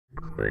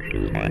Alright,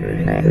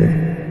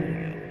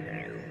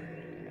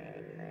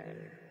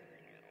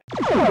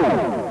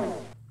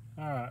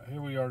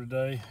 here we are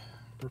today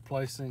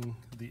replacing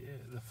the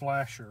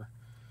flasher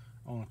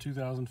on a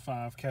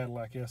 2005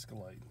 Cadillac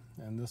Escalade,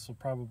 and this will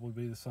probably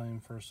be the same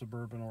for a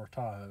Suburban or a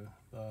Tahoe.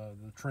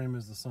 The trim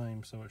is the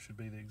same, so it should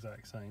be the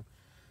exact same.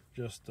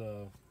 Just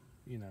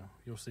you know,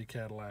 you'll see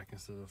Cadillac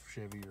instead of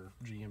Chevy or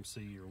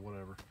GMC or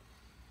whatever.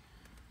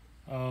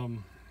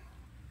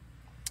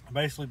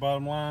 Basically,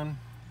 bottom line,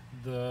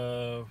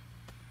 the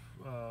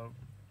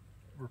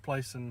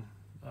replacing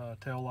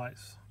tail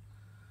lights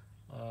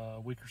a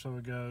week or so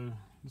ago.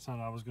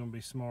 Decided I was going to be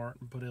smart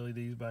and put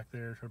LEDs back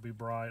there to be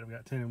bright. I've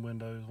got tinted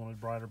windows, wanted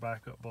brighter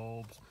backup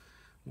bulbs.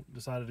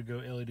 Decided to go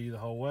LED the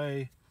whole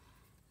way,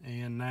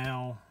 and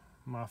now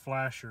my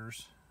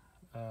flashers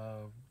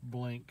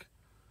blink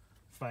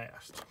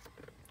fast.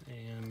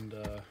 And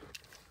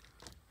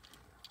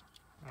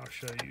I'll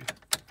show you.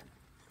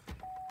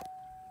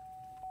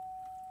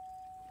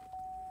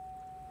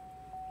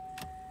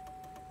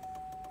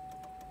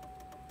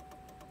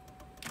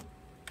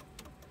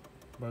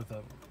 Both of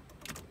them.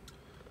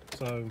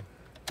 So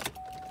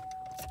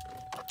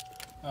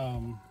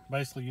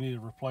basically you need a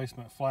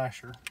replacement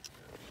flasher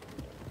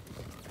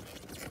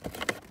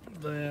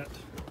that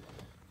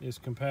is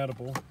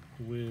compatible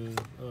with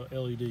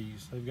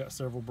LEDs. They've got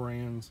several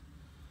brands.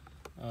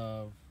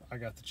 I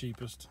got the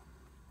cheapest.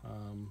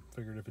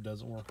 Figured if it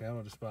doesn't work out,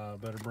 I'll just buy a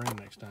better brand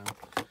next time.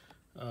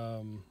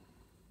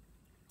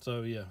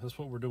 So yeah, that's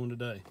what we're doing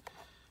today.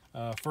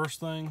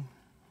 First thing,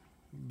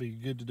 be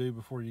good to do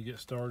before you get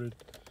started,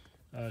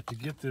 to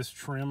get this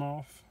trim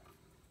off,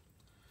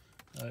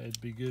 it'd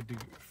be good to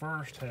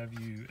first have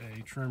you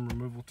a trim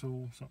removal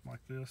tool, something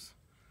like this,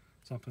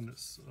 something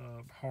that's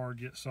hard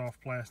yet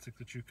soft plastic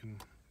that you can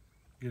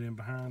get in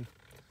behind.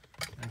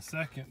 And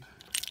second,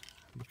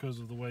 because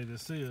of the way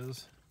this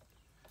is,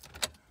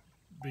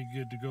 be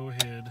good to go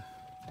ahead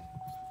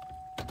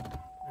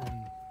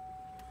and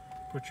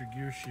put your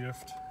gear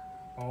shift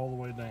all the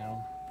way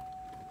down,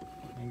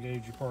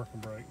 engage your parking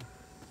brake,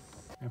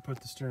 and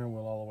put the steering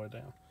wheel all the way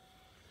down.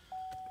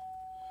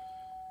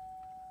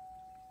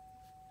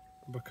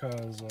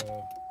 Because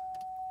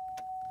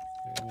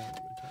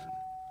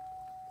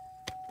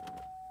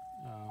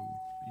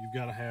you've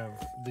got to have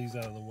these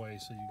out of the way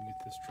so you can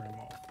get this trim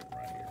off.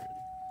 Right here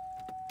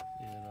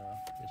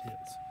it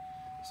hits.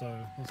 So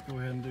let's go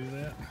ahead and do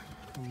that.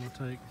 I'm going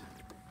to take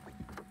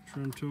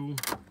trim tool,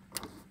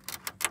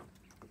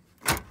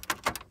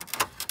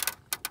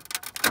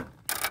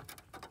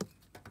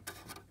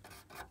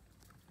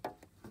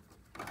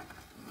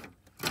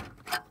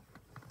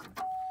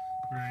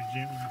 very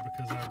gently,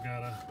 because I've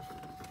got a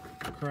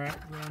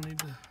crack that I need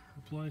to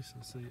replace.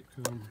 I see it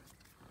come.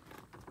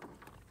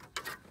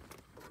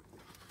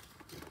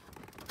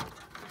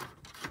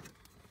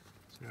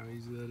 See how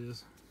easy that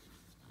is.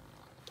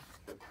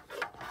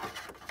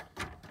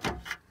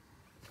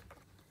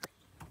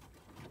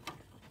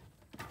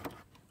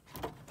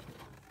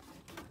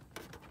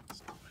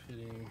 Stop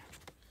hitting.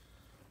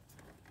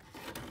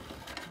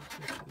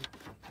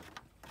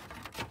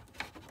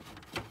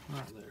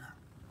 Right there.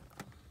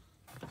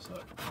 So.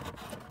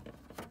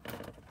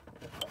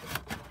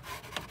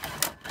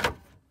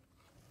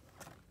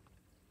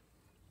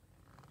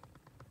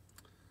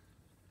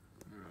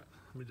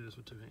 Let me do this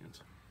with two hands.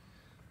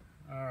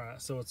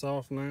 Alright, so it's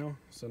off now.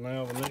 So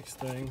now the next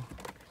thing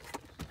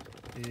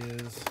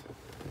is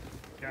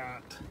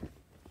got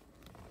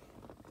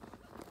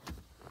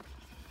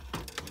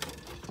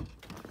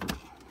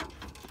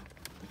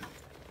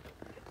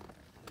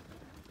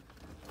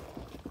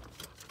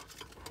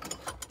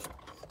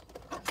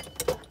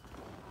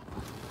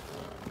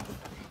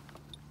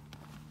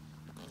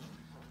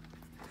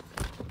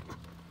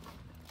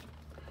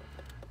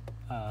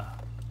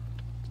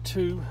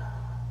two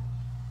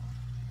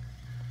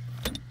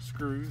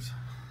screws.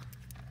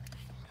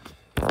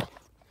 Alright,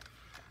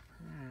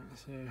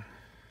 so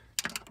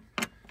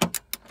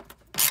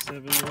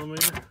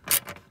 7mm.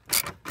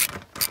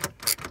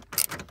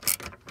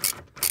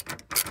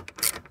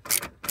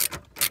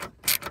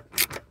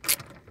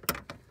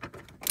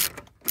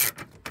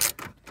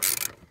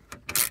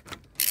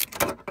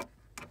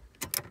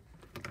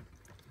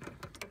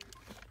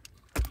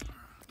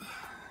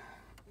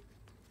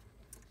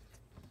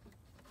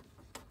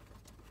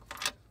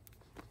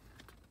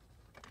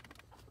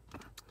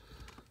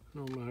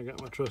 Normally I got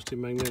my trusty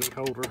magnetic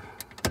holder.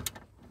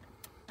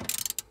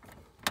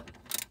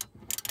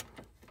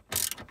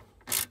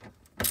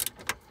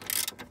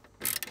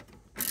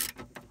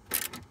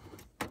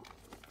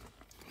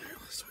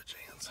 Let's switch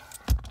hands.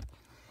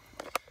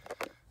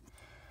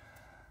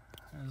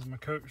 As my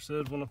coach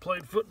said when I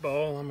played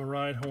football, I'm a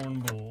right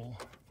horn bull.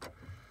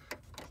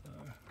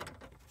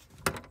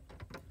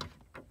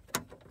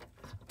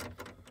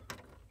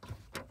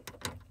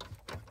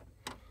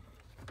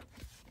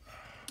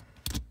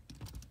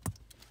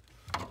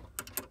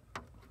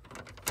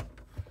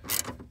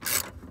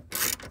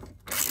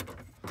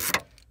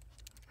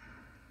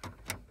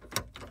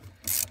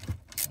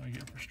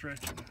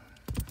 Stretching.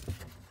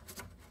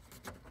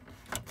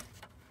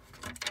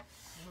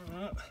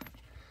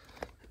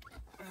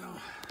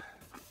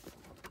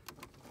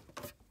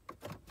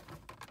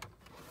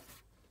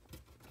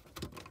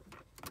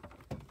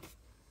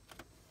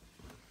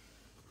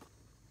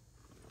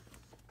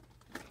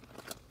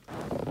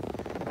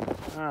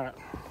 All right.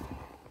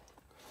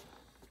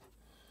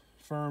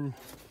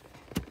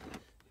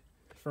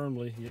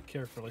 Firmly yet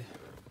carefully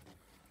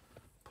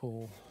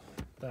pull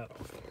that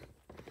off.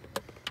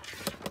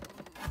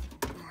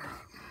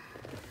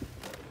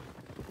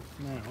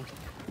 Now,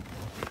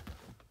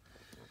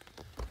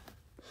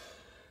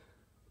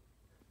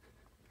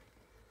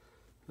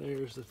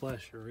 there's the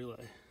flasher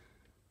relay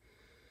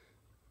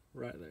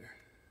right there.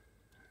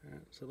 All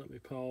right, so let me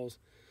pause,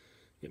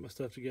 get my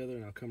stuff together,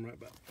 and I'll come right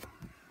back.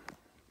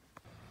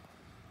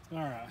 All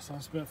right, so I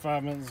spent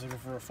 5 minutes looking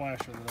for a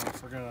flasher that I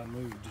forgot I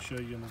moved to show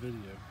you in the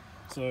video.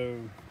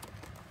 So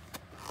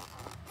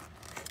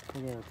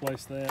we're gonna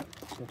replace that.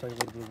 It's gonna take a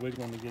little bit of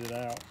wiggling to get it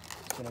out.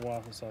 It's been a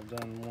while since I've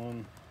done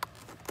one.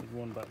 I did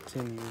one about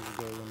 10 years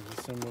ago in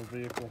a similar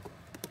vehicle.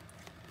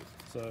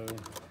 So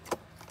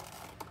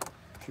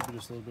should be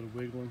just a little bit of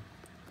wiggling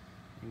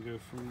and go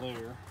from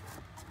there.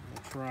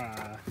 I'll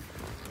try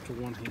to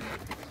one hand.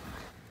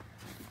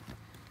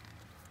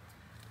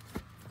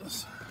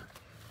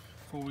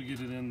 Before we get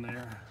it in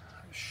there,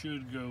 it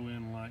should go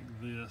in like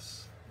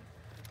this.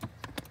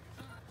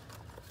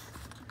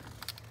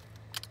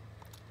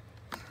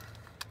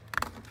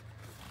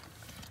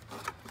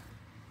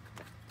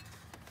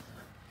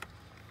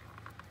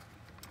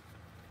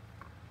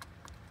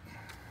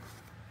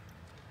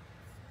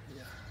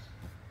 Yeah,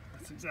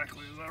 that's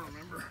exactly as I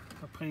remember.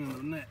 A pain in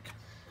the neck.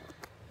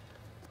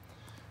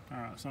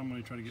 Alright, so I'm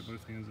going to try to get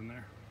both hands in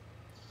there.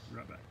 Be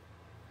right back.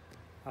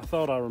 I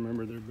thought I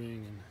remembered there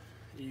being an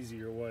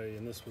easier way,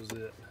 and this was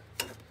it.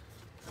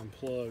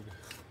 Unplug.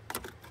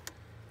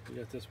 You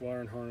got this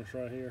wiring harness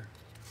right here.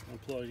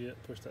 Unplug it,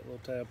 push that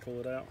little tab, pull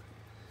it out,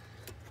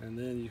 and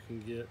then you can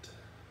get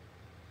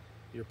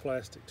your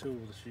plastic tool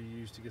that you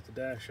use to get the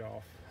dash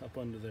off up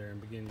under there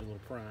and begin your little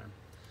prime.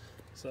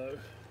 So,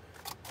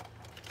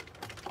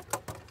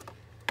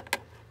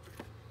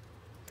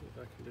 see if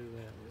I can do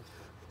that with.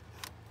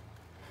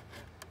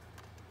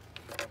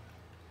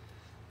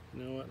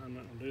 You know what? I'm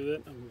not gonna do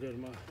that. I'm gonna go to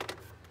my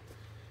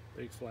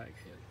big flag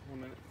head. 1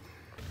 minute.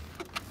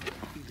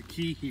 The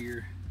key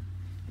here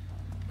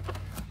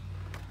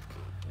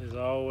is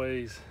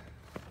always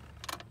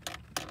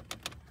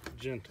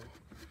gentle.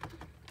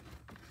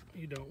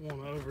 You don't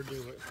want to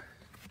overdo it.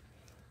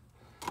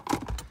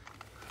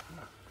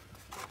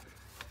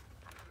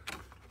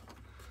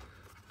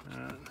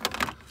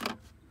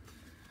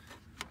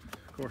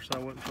 Of course, I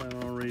wasn't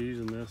planning on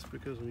reusing this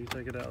because when you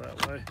take it out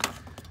that way,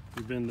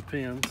 you bend the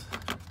pins.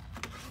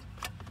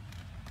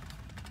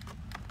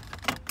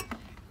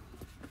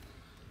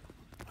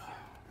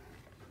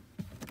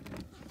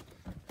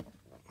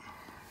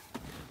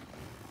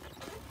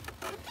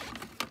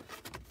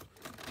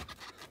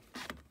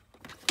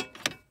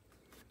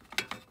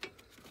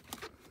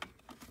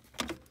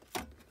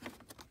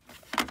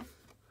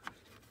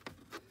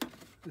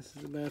 This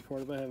is the bad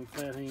part about having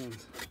fat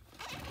hands.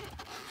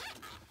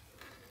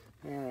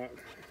 Alright.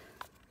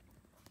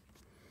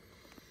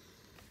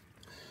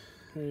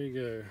 There you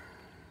go.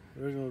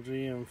 Original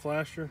GM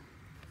flasher,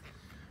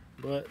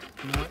 but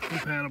not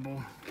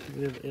compatible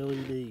with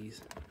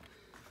LEDs.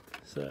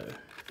 So,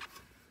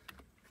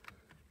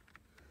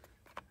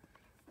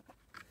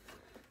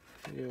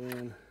 go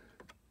in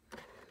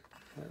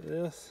like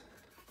this.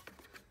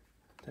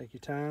 Take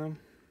your time.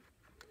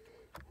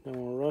 Don't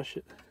want to rush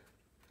it.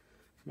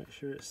 Make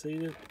sure it's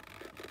seated.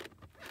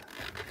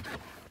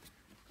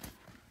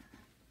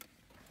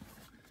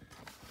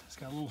 It's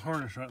got a little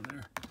harness right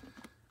there.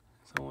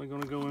 It's only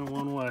going to go in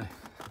one way. Alright,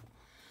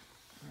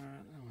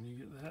 and when you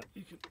get that,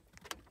 you can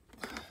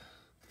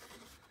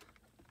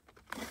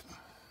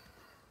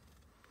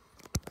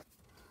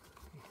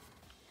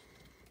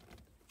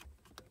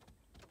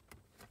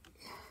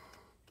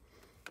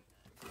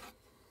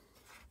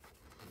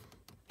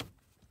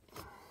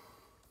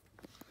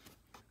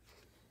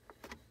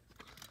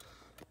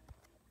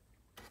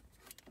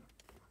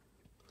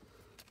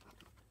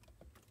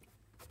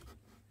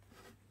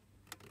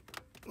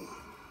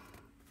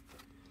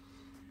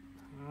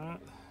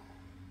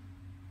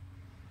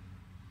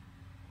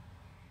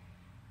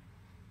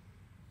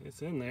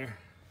it's in there.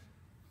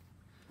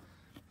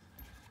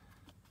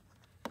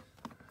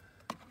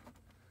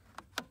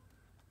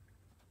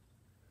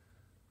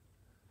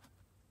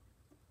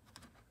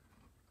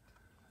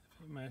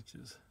 If it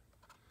matches.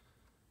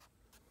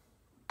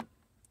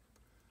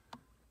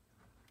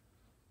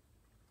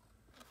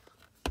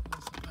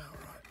 That's about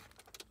right.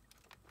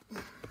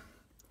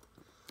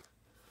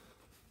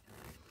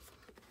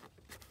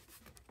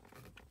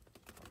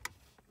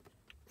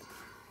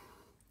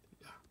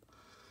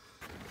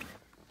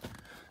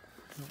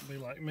 Don't be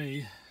like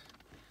me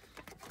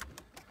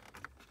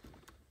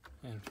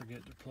and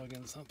forget to plug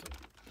in something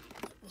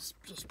that was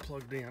just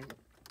plugged in.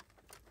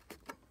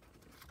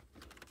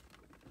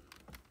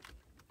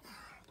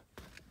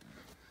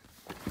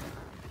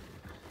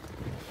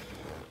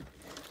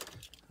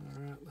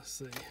 Alright, let's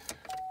see.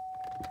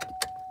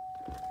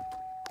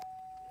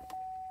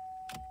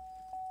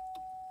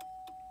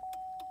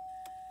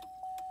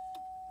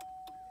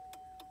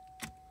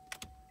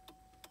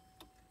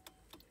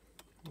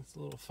 It's a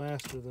a little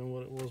faster than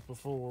what it was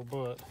before,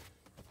 but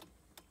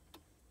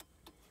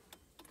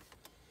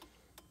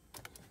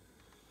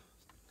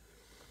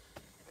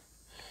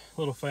a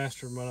little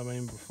faster than what I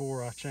mean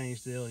before I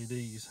changed the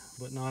LEDs,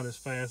 but not as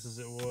fast as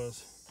it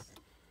was.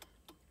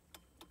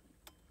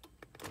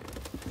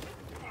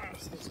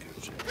 Alright, so let's go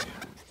check.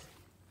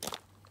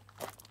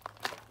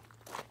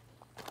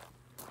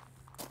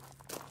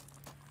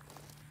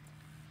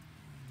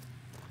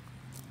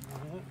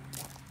 Alright.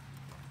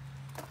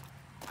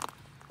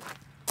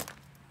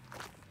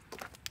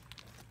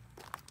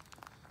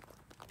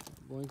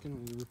 Blinking,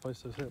 and you replace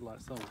those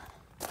headlights on.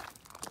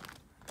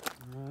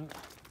 Alright.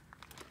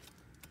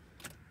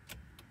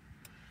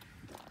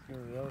 Go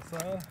to the other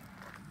side.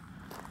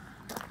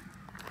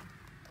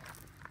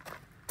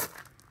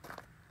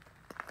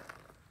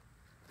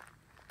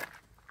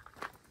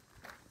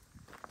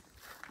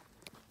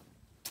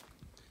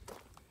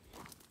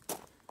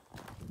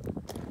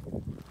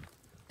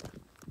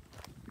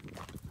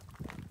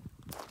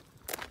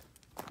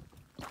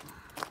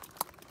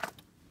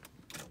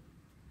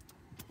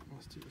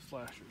 Let's do the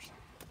flashers.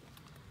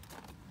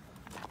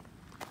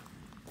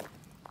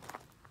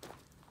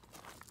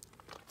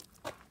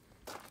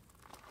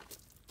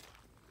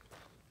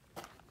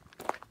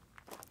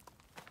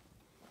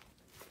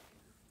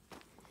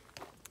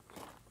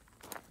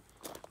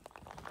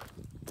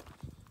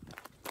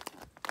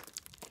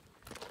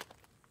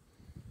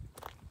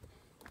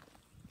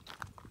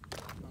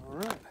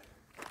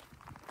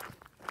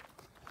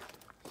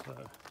 So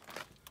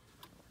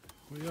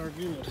we are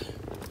good.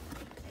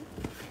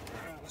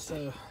 Alright,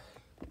 so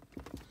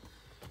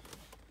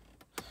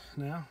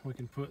now we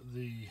can put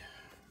the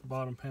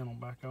bottom panel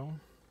back on,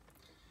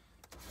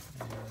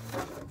 and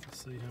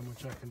let's see how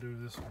much I can do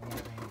this with one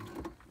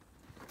hand.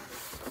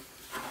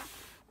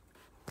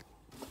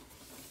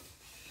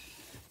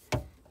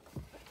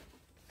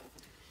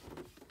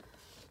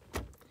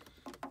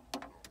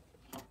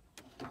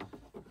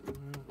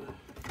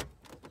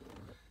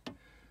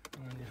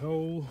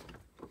 Hole.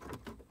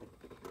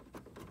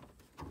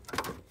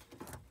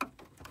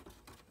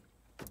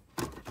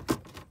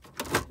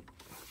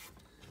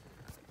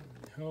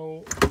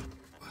 Hole.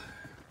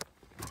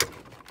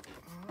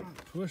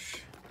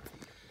 Push.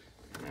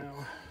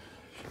 Now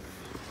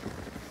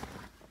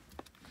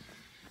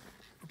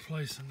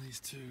replacing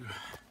these two.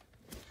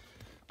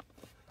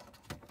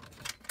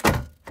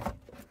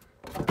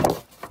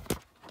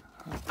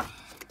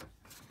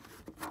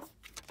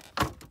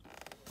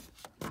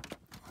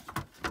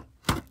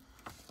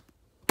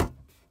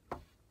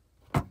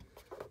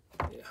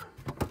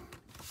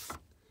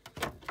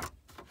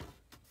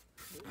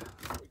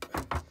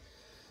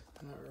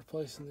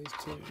 Replacing these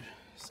two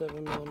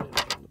 7mm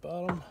on the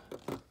bottom,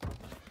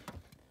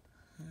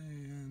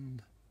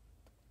 and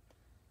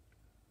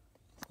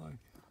it's like,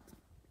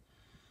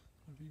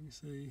 if you can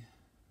see,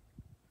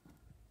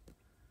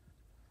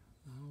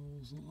 the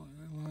holes look like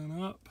they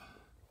line up.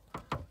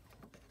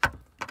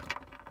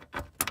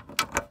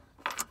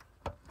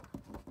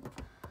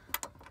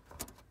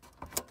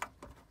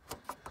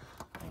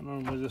 I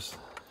normally just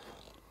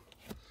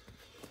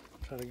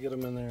try to get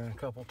them in there in a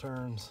couple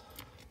turns.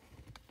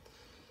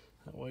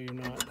 That way you're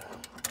not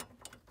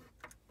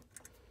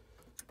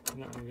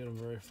gonna get them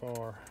very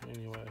far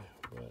anyway,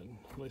 but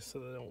at least so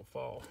they don't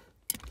fall.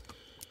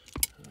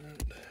 All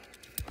right.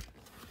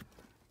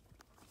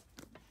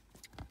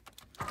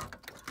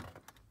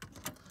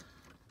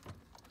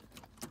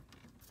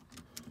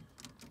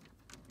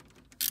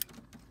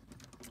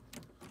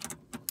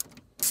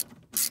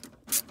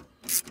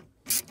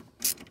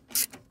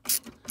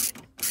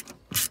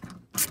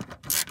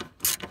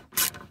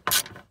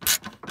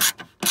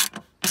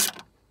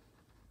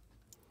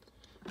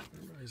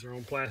 These are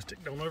on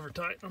plastic. Don't over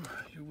tighten them.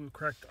 You will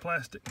crack the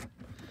plastic.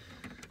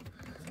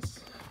 That's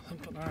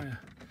something I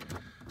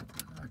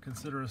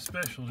consider a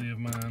specialty of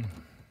mine.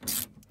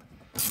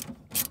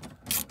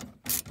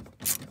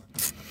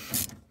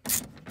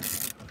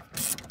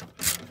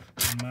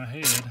 In my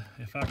head,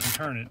 if I can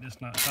turn it, it's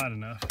not tight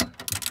enough.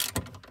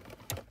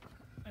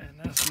 And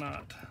that's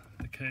not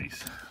the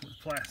case with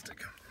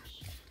plastic.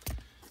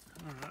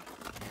 All right.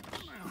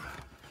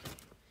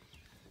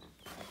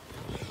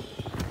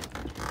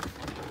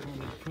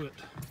 Now, put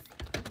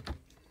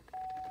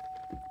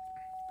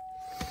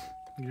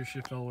gear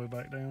shift all the way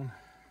back down.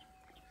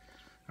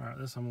 All right,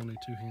 this I'm gonna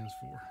need two hands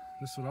for.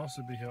 This would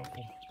also be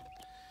helpful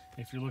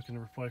if you're looking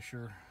to replace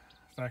your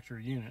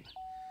factory unit,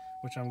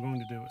 which I'm going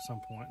to do at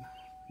some point.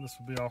 This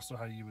would be also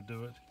how you would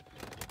do it.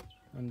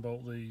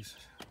 Unbolt these,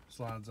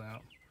 slides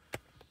out,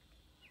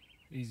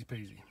 easy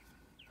peasy.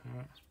 All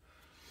right,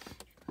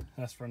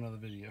 that's for another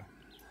video.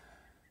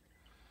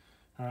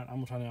 All right,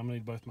 I'm gonna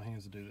need both my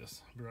hands to do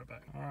this. I'll be right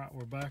back. All right,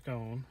 we're back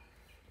on.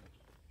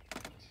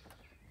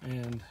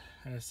 And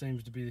as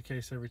seems to be the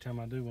case every time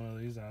I do one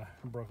of these, I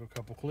broke a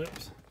couple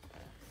clips.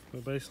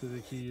 But basically the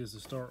key is to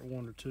start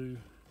one or two,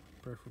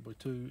 preferably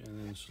two,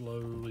 and then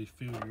slowly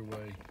feel your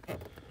way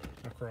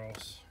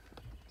across.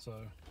 So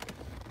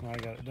now I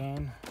got it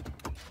done.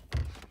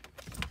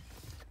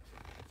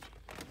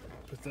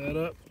 Put that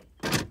up.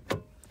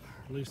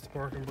 Release the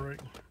parking brake.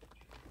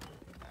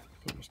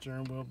 Put my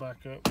steering wheel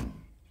back up.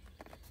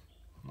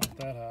 Not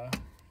that high,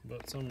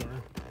 but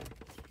somewhere.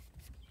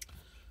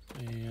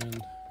 And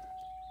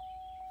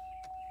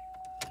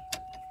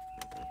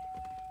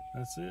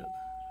that's it.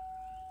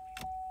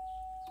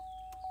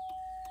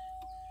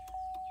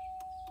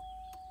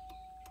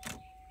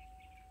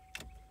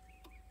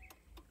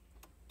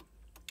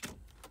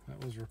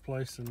 That was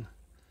replacing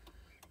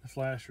the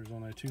flashers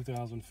on a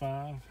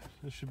 2005.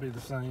 This should be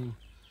the same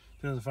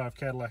 2005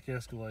 Cadillac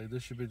Escalade.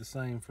 This should be the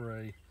same for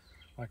a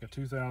like a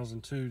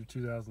 2002 to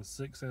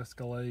 2006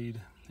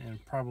 Escalade, and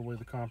probably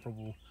the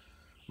comparable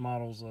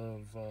models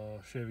of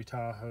Chevy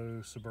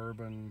Tahoe,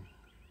 Suburban,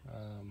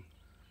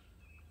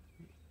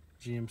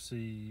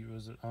 GMC,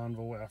 was it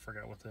Envoy? I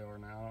forgot what they are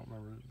now. I don't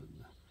remember.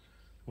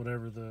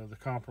 Whatever the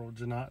comparable,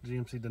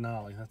 GMC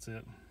Denali, that's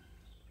it.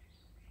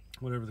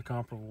 Whatever the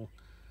comparable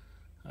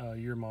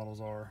year models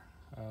are.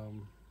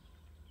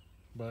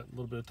 But a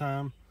little bit of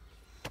time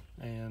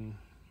and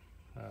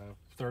I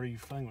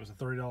think it was a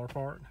 $30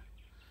 part,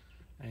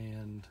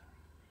 and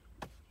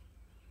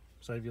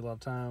save you a lot of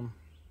time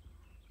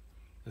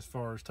as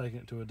far as taking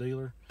it to a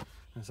dealer,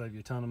 and save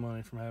you a ton of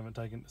money from having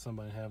taken it to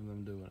somebody and having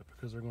them doing it,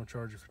 because they're going to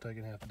charge you for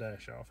taking half the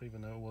dash off,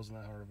 even though it wasn't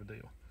that hard of a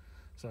deal.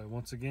 So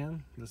once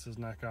again, this is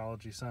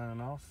Nicology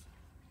signing off.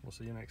 We'll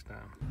see you next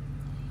time.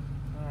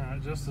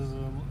 Alright, just as a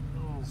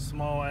little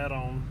small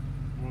add-on,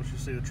 once you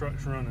see the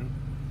truck's running,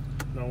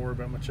 don't worry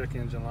about my check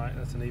engine light.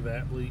 That's an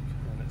evap leak,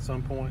 and at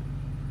some point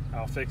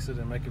I'll fix it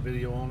and make a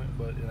video on it,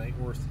 but it ain't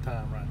worth the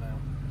time right now.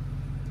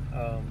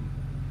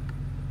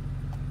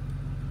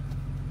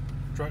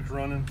 Truck's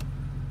running.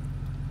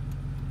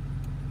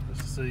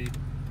 Just to see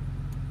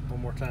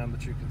one more time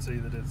that you can see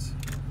that it's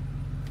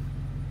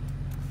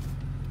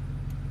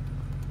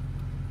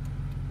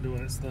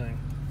doing its thing.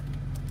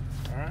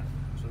 Alright,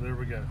 so there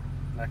we go.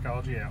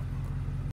 Nicology out.